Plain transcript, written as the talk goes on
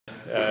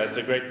It's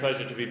a great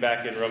pleasure to be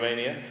back in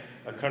Romania,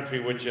 a country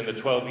which in the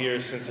 12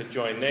 years since it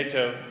joined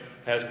NATO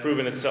has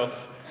proven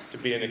itself to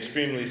be an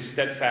extremely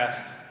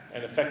steadfast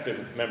and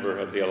effective member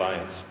of the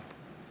alliance.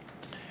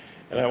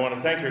 And I want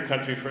to thank your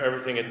country for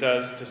everything it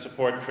does to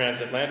support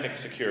transatlantic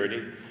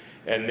security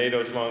and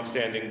NATO's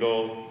long-standing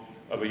goal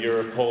of a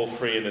Europe whole,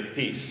 free, and at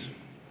peace.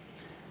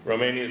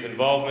 Romania's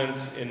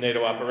involvement in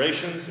NATO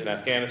operations in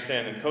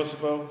Afghanistan and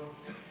Kosovo,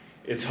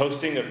 its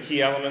hosting of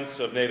key elements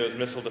of NATO's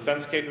missile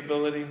defense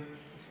capability,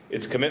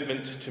 its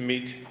commitment to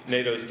meet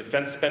NATO's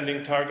defense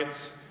spending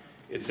targets,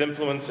 its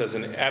influence as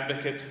an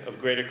advocate of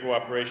greater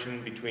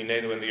cooperation between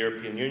NATO and the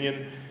European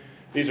Union.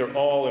 These are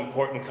all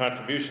important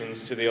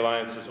contributions to the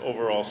alliance's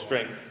overall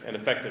strength and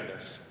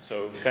effectiveness.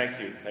 So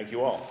thank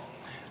you all.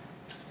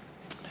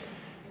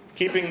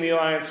 Keeping the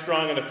alliance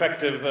strong and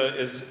effective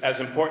is as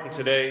important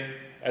today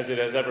as it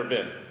has ever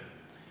been.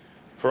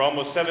 For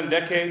almost 7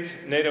 decades,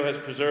 NATO has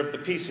preserved the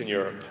peace in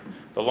Europe,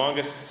 the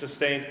longest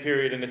sustained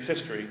period in its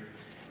history,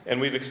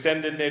 and we've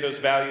extended NATO's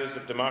values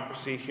of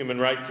democracy, human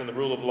rights, and the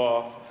rule of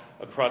law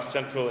across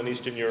Central and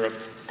Eastern Europe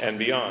and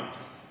beyond.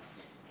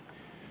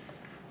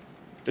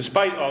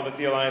 Despite all that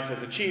the alliance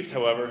has achieved,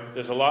 however,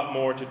 there's a lot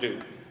more to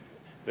do.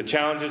 The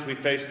challenges we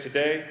face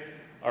today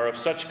are of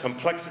such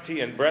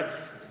complexity and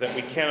breadth that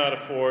we cannot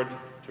afford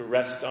to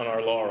rest on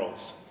our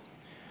laurels.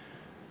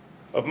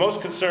 Of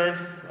most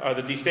concern are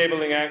the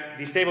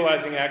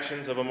destabilizing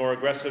actions of a more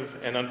aggressive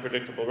and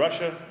unpredictable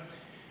Russia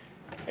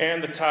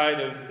and the tide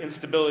of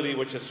instability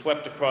which has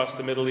swept across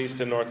the Middle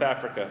East and North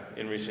Africa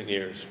in recent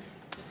years.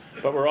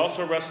 But we're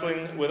also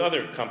wrestling with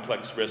other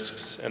complex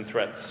risks and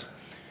threats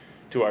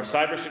to our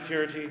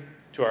cybersecurity,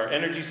 to our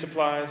energy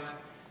supplies,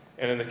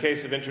 and in the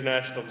case of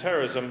international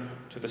terrorism,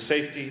 to the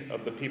safety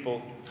of the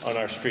people on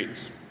our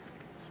streets.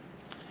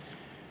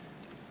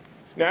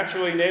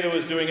 Naturally, NATO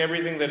is doing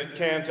everything that it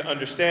can to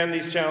understand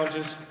these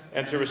challenges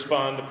and to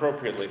respond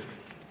appropriately.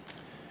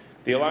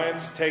 The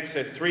alliance takes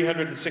a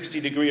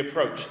 360-degree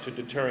approach to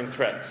deterring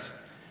threats,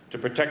 to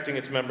protecting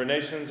its member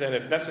nations, and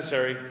if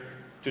necessary,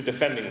 to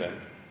defending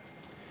them.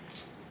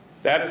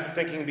 That is the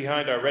thinking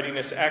behind our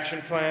Readiness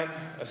Action Plan,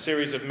 a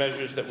series of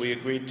measures that we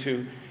agreed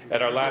to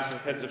at our last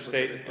Heads of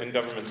State and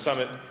Government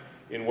Summit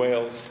in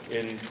Wales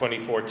in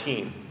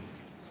 2014.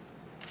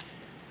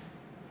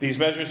 These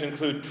measures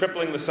include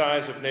tripling the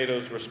size of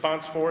NATO's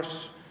response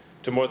force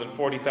to more than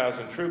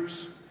 40,000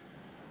 troops,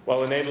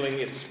 while enabling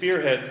its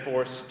spearhead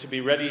force to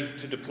be ready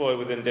to deploy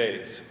within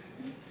days.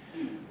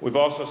 We've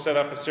also set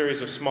up a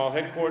series of small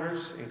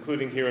headquarters,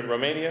 including here in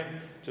Romania,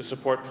 to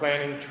support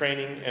planning,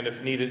 training, and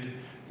if needed,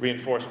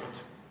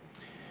 reinforcement.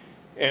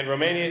 And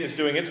Romania is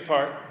doing its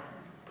part,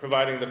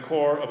 providing the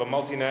core of a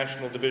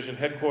multinational division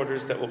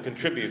headquarters that will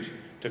contribute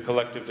to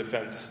collective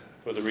defense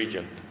for the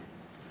region.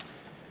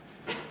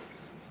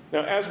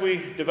 Now, as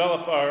we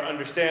develop our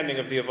understanding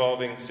of the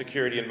evolving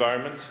security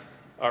environment,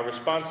 our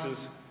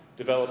responses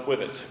develop with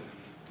it.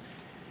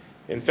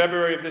 In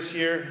February of this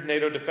year,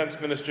 NATO defense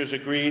ministers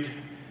agreed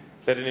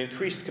that an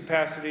increased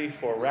capacity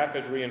for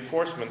rapid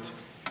reinforcement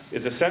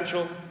is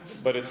essential,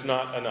 but it's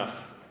not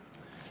enough.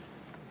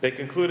 They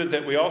concluded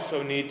that we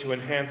also need to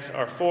enhance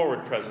our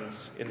forward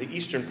presence in the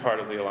eastern part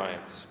of the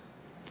alliance.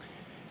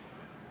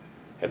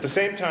 At the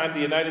same time, the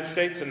United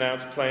States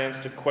announced plans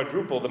to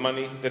quadruple the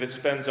money that it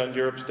spends on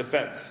Europe's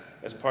defense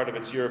as part of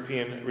its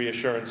European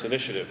Reassurance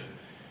Initiative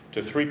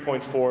to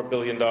 $3.4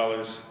 billion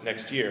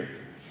next year,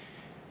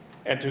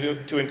 and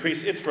to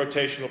increase its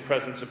rotational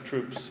presence of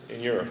troops in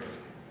Europe.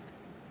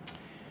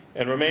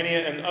 And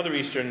Romania and other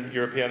Eastern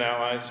European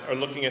allies are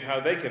looking at how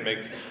they can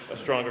make a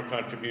stronger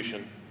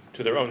contribution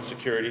to their own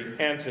security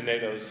and to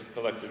NATO's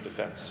collective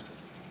defense.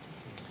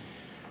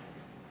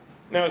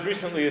 Now, as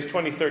recently as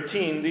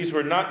 2013, these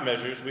were not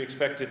measures we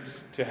expected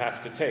to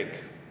have to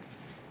take.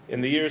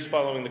 In the years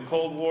following the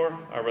Cold War,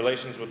 our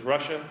relations with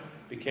Russia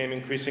became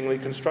increasingly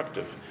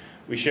constructive.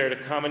 We shared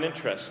a common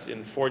interest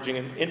in forging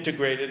an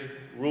integrated,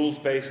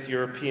 rules-based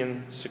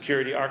European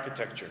security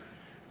architecture,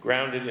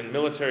 grounded in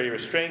military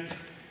restraint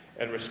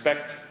and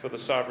respect for the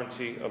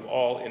sovereignty of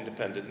all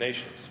independent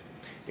nations,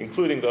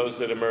 including those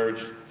that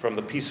emerged from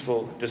the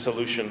peaceful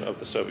dissolution of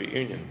the Soviet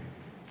Union.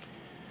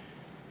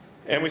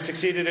 And we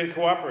succeeded in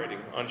cooperating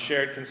on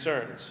shared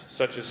concerns,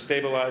 such as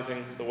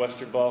stabilizing the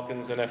Western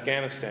Balkans and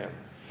Afghanistan,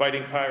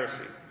 fighting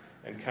piracy,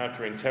 and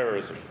countering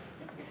terrorism.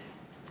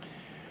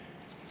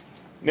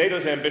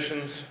 NATO's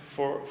ambitions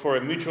for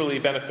a mutually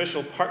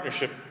beneficial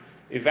partnership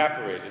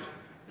evaporated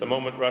the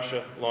moment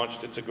Russia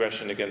launched its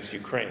aggression against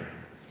Ukraine,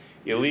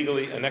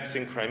 illegally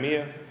annexing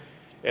Crimea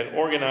and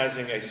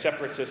organizing a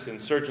separatist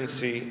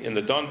insurgency in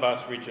the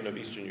Donbas region of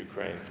eastern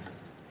Ukraine.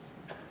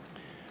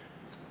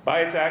 By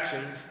its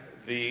actions,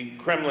 the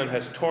Kremlin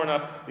has torn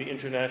up the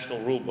international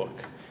rulebook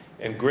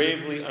and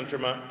gravely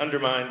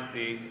undermined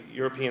the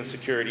European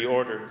security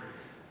order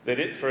that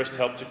it first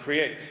helped to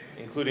create,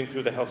 including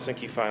through the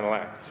Helsinki Final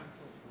Act,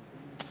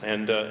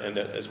 and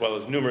as well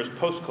as numerous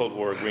post-Cold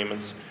War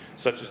agreements,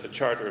 such as the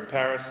Charter of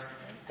Paris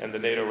and the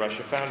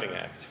NATO-Russia Founding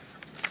Act.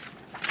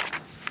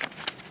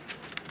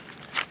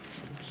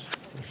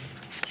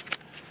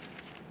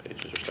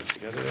 Pages are stuck together.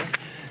 together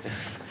there.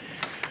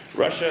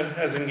 Russia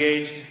has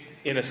engaged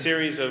in a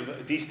series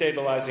of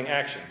destabilizing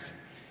actions,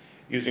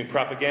 using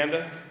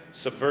propaganda,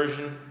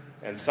 subversion,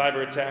 and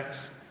cyber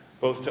attacks,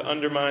 both to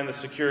undermine the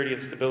security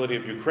and stability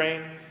of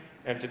Ukraine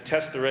and to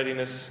test the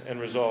readiness and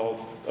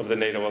resolve of the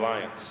NATO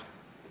alliance.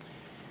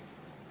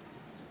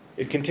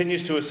 It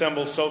continues to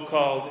assemble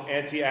so-called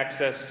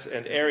anti-access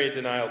and area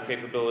denial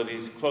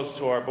capabilities close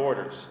to our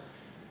borders.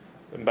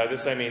 And by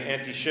this I mean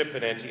anti-ship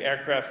and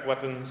anti-aircraft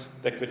weapons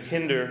that could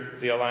hinder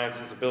the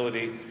alliance's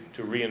ability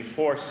to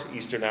reinforce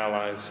Eastern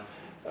allies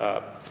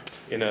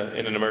in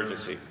an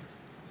emergency.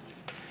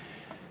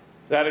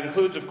 That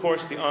includes, of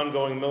course, the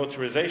ongoing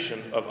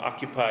militarization of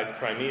occupied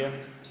Crimea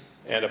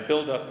and a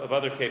buildup of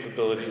other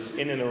capabilities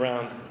in and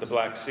around the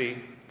Black Sea,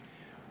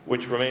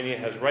 which Romania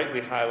has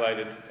rightly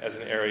highlighted as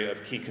an area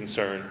of key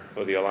concern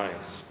for the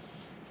alliance.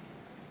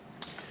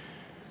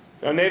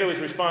 Now, NATO is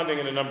responding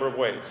in a number of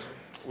ways.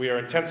 We are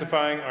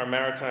intensifying our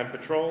maritime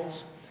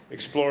patrols,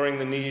 exploring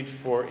the need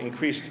for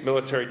increased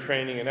military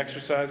training and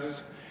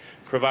exercises,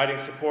 providing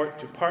support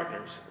to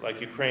partners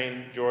like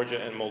Ukraine, Georgia,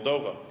 and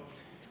Moldova,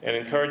 and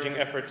encouraging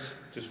efforts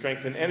to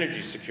strengthen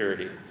energy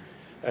security.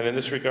 And in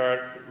this regard,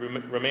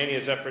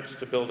 Romania's efforts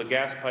to build a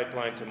gas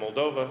pipeline to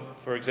Moldova,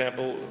 for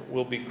example,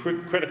 will be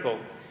critical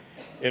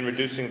in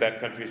reducing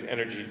that country's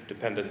energy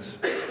dependence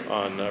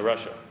on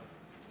Russia.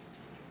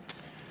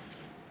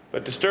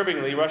 But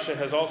disturbingly, Russia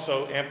has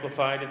also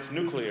amplified its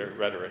nuclear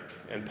rhetoric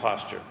and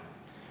posture,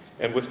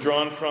 and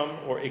withdrawn from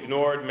or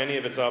ignored many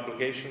of its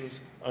obligations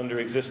under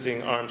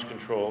existing arms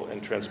control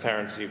and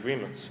transparency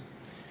agreements.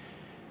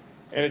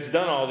 And it's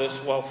done all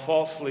this while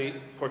falsely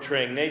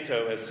portraying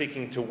NATO as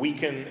seeking to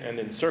weaken and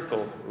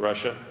encircle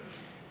Russia,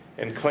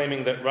 and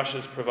claiming that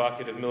Russia's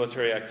provocative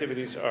military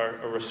activities are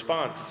a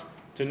response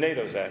to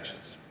NATO's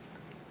actions.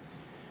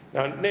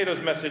 Now,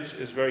 NATO's message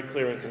is very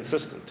clear and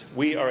consistent.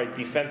 We are a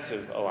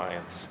defensive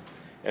alliance,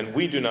 and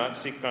we do not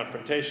seek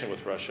confrontation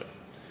with Russia.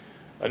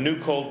 A new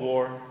Cold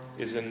War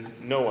is in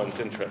no one's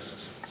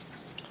interests.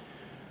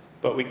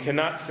 But we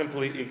cannot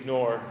simply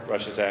ignore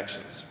Russia's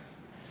actions.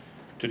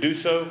 To do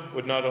so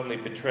would not only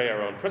betray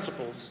our own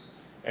principles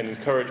and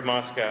encourage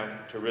Moscow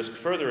to risk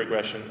further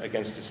aggression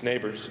against its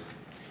neighbors,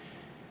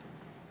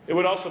 it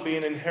would also be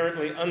an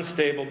inherently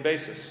unstable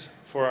basis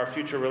for our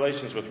future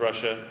relations with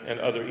Russia and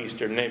other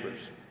Eastern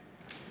neighbors.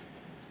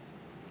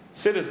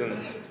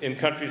 Citizens in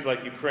countries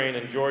like Ukraine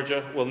and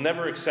Georgia will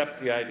never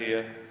accept the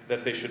idea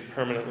that they should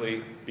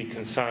permanently be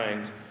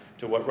consigned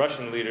to what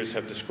Russian leaders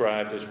have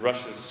described as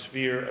Russia's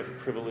sphere of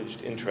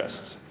privileged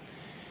interests.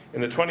 In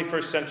the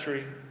 21st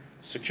century,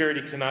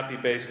 security cannot be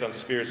based on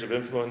spheres of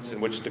influence in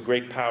which the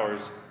great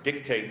powers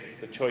dictate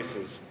the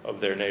choices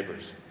of their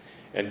neighbors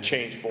and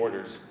change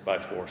borders by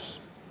force.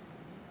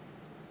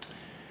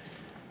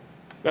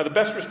 Now, the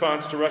best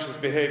response to Russia's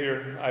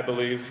behavior, I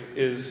believe,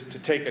 is to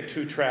take a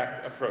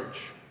two-track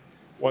approach,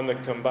 one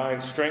that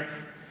combines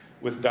strength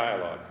with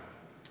dialogue.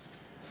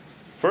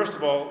 First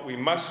of all, we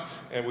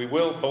must and we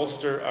will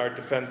bolster our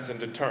defense and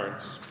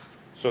deterrence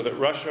so that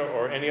Russia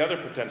or any other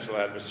potential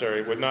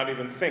adversary would not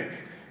even think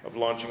of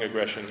launching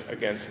aggression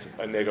against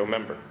a NATO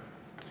member.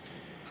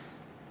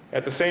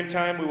 At the same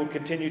time, we will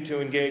continue to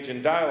engage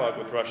in dialogue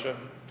with Russia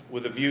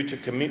with a view to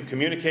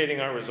communicating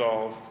our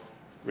resolve,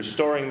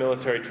 restoring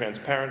military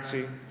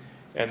transparency,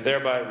 and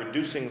thereby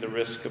reducing the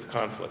risk of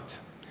conflict.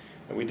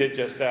 And we did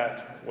just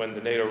that when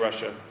the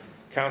NATO-Russia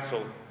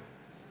Council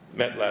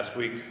met last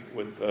week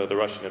with the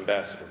Russian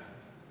ambassador.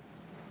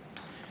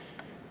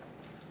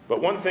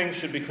 But one thing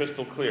should be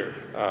crystal clear.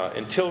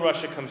 Until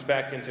Russia comes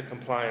back into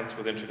compliance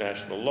with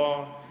international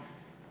law,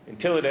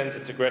 until it ends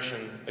its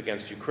aggression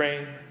against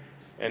Ukraine,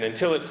 and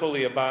until it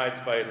fully abides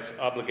by its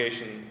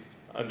obligation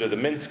under the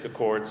Minsk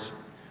Accords,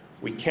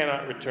 we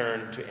cannot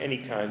return to any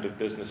kind of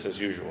business as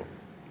usual.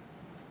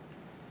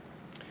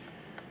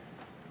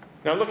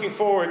 Now, looking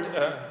forward,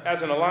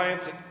 as an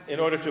alliance, in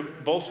order to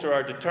bolster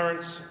our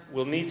deterrence,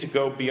 we'll need to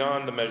go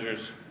beyond the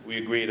measures we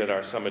agreed at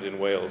our summit in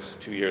Wales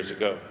 2 years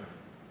ago.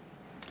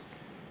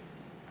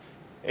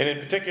 And in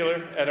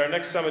particular, at our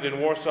next summit in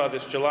Warsaw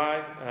this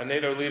July,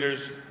 NATO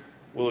leaders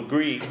will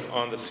agree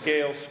on the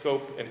scale,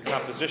 scope, and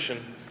composition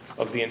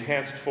of the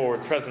enhanced forward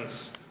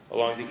presence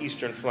along the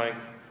eastern flank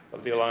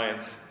of the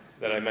alliance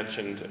that I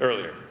mentioned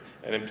earlier,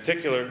 and in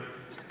particular,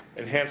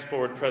 enhanced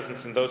forward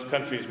presence in those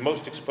countries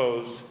most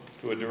exposed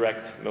to a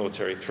direct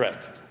military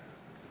threat.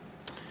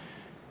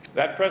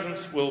 That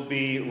presence will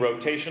be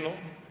rotational,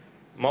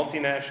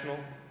 multinational,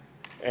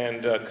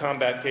 and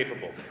combat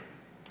capable.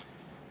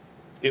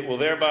 It will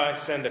thereby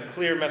send a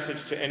clear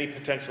message to any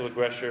potential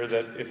aggressor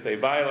that if they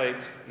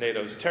violate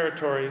NATO's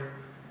territory,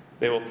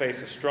 they will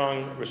face a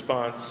strong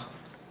response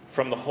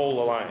from the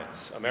whole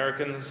alliance,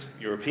 Americans,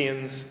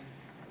 Europeans,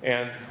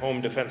 and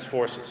home defense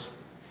forces,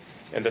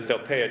 and that they'll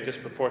pay a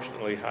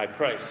disproportionately high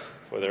price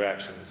for their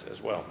actions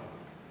as well.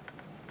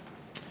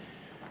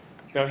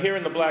 Now, here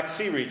in the Black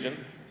Sea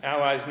region,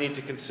 allies need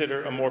to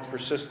consider a more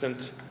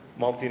persistent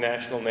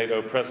multinational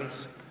NATO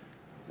presence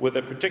with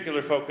a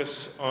particular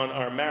focus on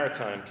our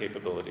maritime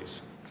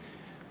capabilities.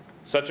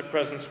 Such a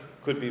presence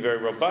could be very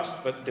robust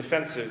but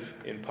defensive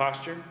in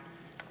posture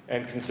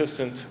and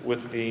consistent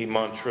with the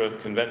Montreux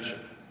Convention.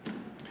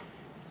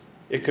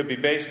 It could be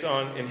based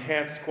on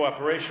enhanced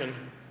cooperation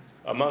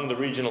among the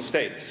regional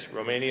states,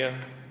 Romania,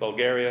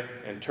 Bulgaria,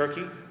 and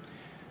Turkey,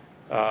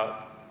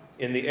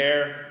 in the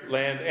air,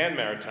 land, and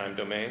maritime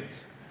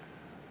domains,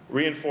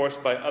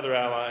 reinforced by other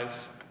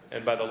allies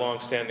and by the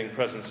long-standing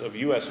presence of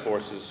U.S.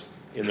 forces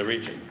in the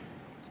region.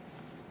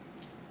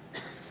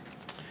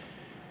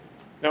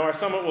 Now, our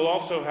summit will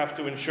also have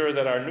to ensure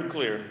that our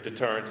nuclear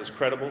deterrent is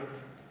credible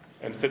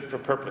and fit for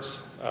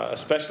purpose,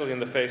 especially in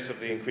the face of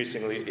the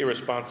increasingly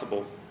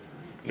irresponsible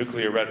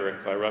nuclear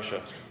rhetoric by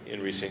Russia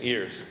in recent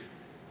years.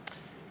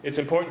 It's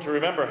important to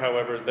remember,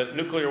 however, that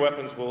nuclear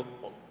weapons will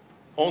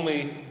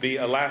only be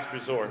a last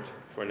resort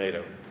for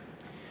NATO.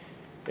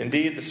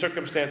 Indeed, the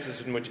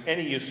circumstances in which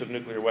any use of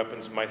nuclear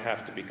weapons might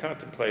have to be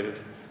contemplated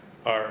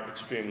are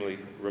extremely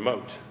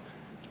remote.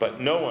 But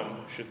no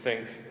one should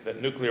think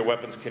that nuclear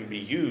weapons can be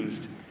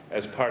used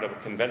as part of a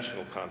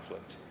conventional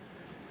conflict.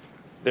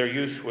 Their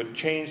use would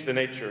change the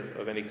nature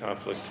of any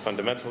conflict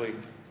fundamentally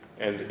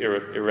and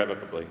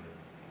irrevocably.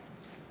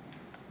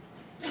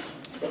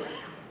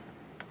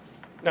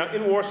 Now,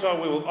 in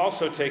Warsaw, we will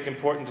also take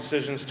important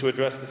decisions to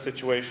address the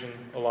situation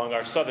along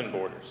our southern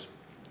borders.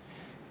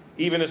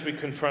 Even as we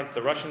confront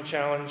the Russian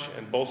challenge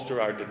and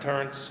bolster our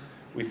deterrence,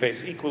 we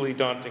face equally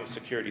daunting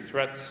security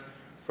threats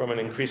from an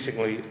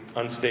increasingly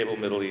unstable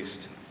Middle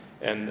East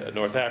and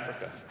North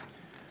Africa,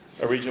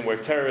 a region where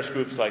terrorist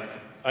groups like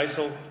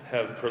ISIL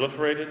have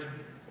proliferated,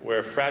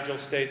 where fragile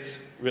states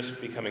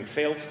risk becoming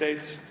failed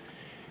states,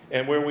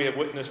 and where we have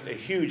witnessed a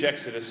huge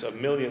exodus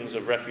of millions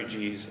of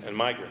refugees and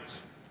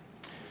migrants.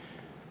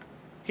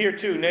 Here,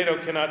 too, NATO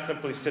cannot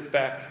simply sit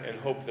back and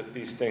hope that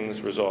these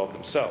things resolve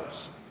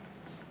themselves.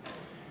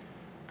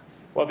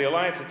 While the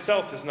alliance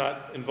itself is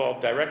not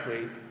involved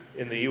directly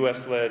in the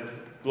US-led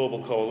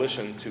global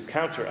coalition to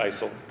counter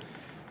ISIL,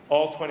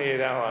 all 28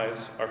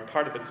 allies are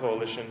part of the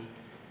coalition,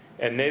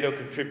 and NATO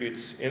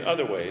contributes in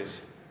other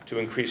ways to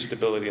increase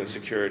stability and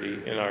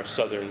security in our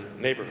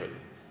southern neighborhood.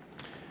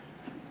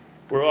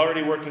 We're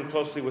already working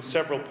closely with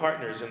several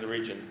partners in the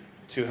region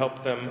to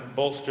help them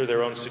bolster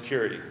their own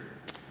security.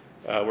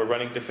 We're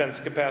running defense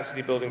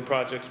capacity building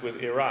projects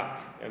with Iraq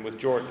and with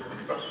Jordan,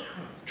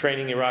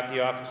 training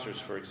Iraqi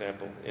officers, for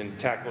example, in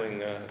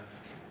tackling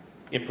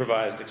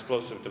improvised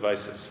explosive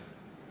devices.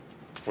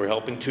 We're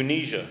helping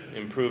Tunisia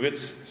improve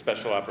its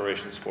special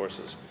operations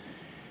forces.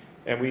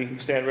 And we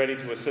stand ready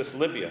to assist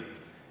Libya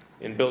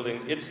in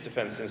building its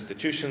defense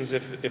institutions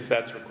if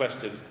that's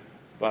requested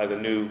by the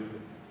new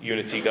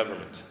unity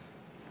government.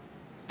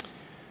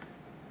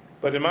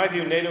 But in my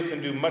view, NATO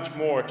can do much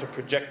more to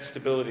project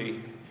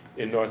stability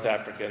in North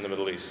Africa and the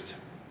Middle East,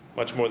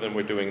 much more than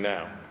we're doing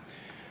now.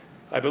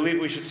 I believe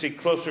we should seek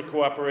closer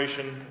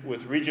cooperation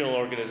with regional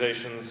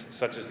organizations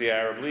such as the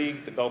Arab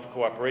League, the Gulf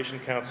Cooperation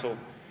Council,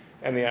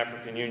 and the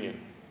African Union.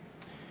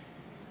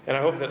 And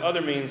I hope that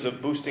other means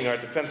of boosting our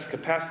defense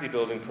capacity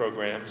building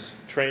programs,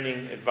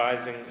 training,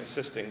 advising,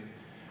 assisting,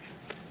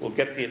 will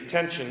get the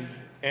attention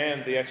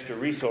and the extra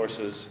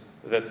resources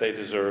that they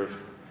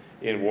deserve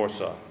in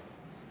Warsaw.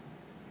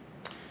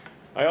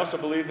 I also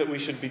believe that we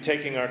should be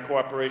taking our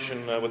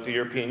cooperation with the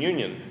European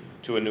Union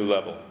to a new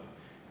level,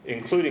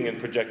 including in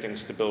projecting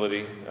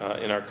stability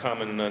in our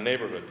common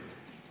neighborhood,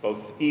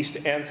 both east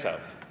and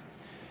south.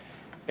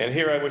 And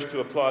here I wish to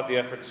applaud the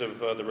efforts of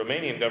the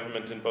Romanian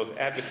government in both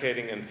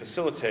advocating and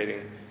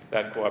facilitating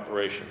that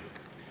cooperation.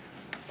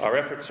 Our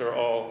efforts are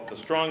all the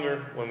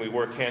stronger when we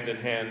work hand in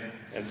hand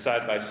and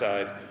side by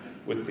side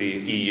with the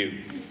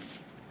EU.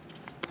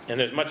 And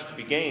there's much to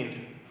be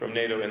gained from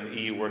NATO and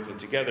the EU working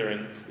together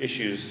in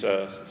issues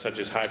such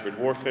as hybrid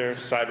warfare,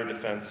 cyber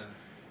defense,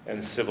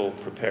 and civil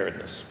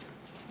preparedness.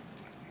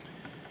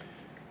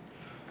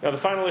 Now, the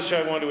final issue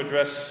I want to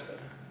address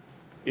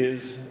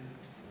is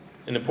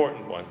an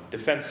important one: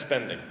 defense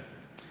spending.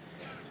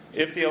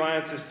 If the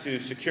alliance is to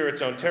secure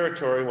its own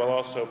territory while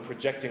also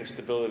projecting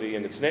stability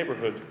in its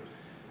neighborhood,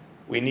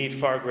 we need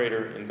far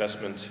greater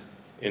investment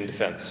in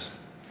defense.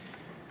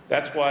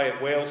 That's why at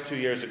Wales 2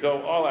 years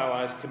ago, all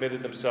allies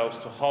committed themselves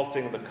to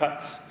halting the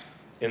cuts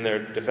in their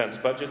defense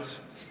budgets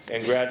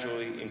and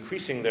gradually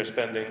increasing their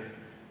spending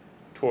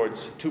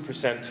towards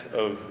 2%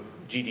 of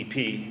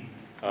GDP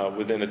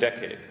within a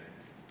decade.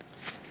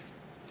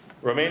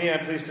 Romania,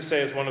 I'm pleased to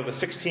say, is one of the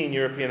 16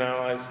 European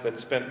allies that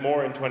spent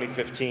more in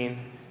 2015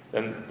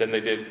 than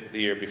they did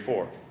the year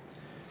before.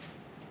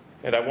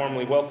 And I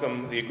warmly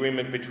welcome the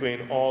agreement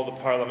between all the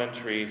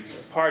parliamentary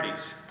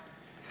parties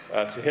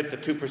to hit the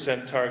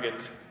 2%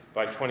 target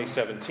by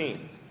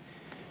 2017.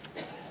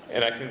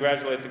 And I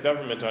congratulate the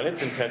government on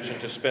its intention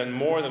to spend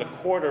more than a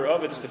quarter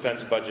of its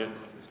defense budget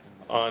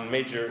on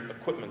major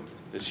equipment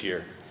this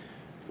year,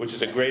 which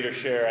is a greater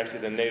share actually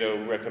than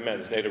NATO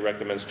recommends. NATO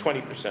recommends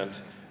 20%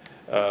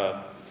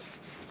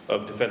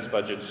 of defense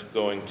budgets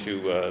going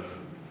to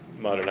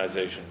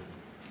modernization.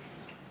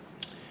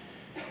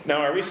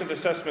 Now, our recent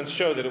assessments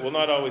show that it will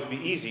not always be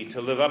easy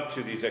to live up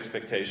to these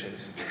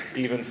expectations,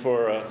 even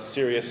for a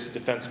serious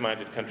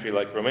defense-minded country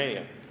like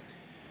Romania.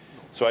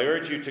 So I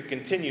urge you to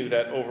continue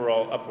that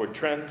overall upward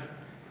trend,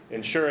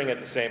 ensuring at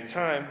the same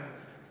time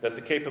that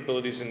the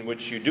capabilities in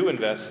which you do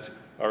invest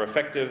are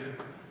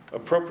effective,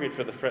 appropriate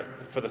for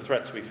the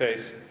threats we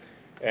face,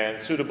 and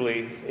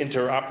suitably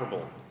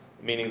interoperable,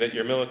 meaning that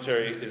your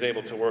military is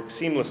able to work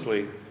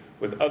seamlessly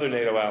with other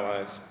NATO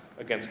allies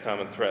against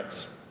common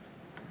threats.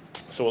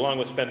 So along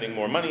with spending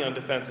more money on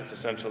defense, it's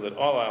essential that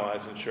all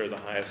allies ensure the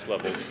highest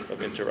levels of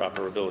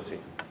interoperability.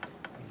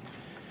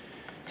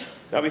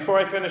 Now, before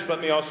I finish, let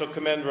me also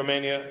commend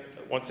Romania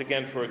once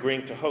again for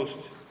agreeing to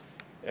host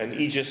an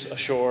Aegis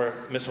ashore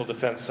missile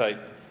defense site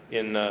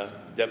in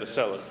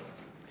Devicelu.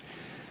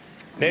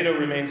 NATO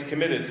remains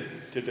committed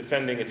to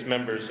defending its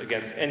members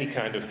against any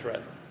kind of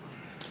threat.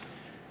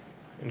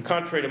 And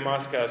contrary to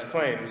Moscow's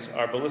claims,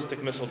 our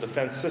ballistic missile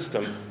defense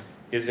system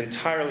is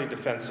entirely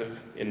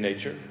defensive in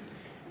nature,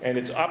 and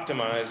it's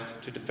optimized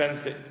to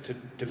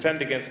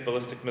defend against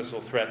ballistic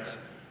missile threats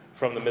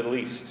from the Middle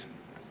East.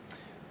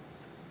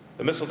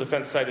 The missile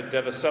defense site at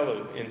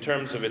Devicelu, in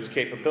terms of its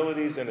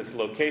capabilities and its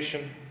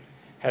location,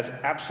 has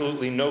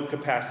absolutely no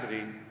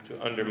capacity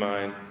to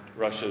undermine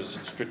Russia's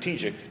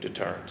strategic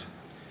deterrent.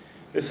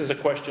 This is a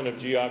question of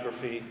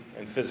geography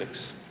and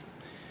physics,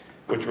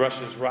 which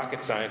Russia's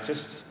rocket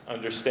scientists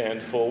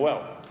understand full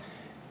well,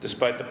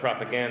 despite the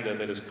propaganda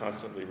that is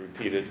constantly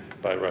repeated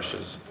by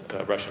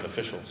Russian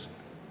officials.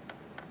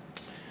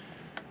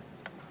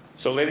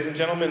 So, ladies and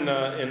gentlemen,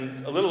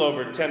 in a little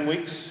over 10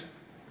 weeks,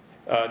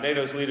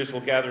 NATO's leaders will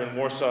gather in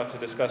Warsaw to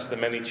discuss the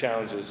many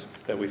challenges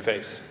that we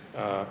face.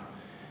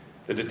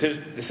 The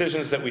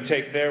decisions that we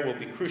take there will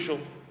be crucial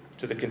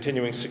to the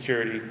continuing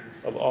security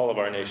of all of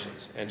our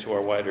nations and to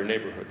our wider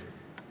neighborhood.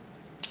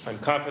 I'm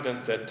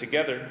confident that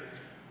together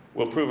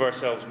we'll prove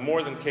ourselves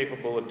more than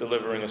capable of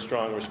delivering a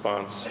strong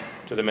response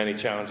to the many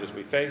challenges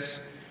we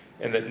face,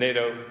 and that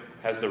NATO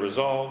has the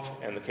resolve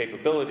and the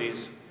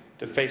capabilities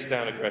to face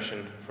down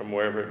aggression from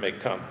wherever it may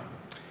come,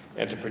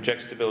 and to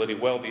project stability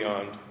well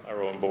beyond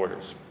our own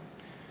borders.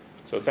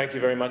 So thank you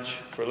very much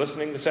for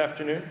listening this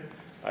afternoon.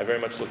 I very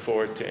much look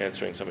forward to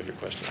answering some of your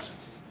questions.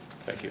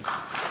 Thank you.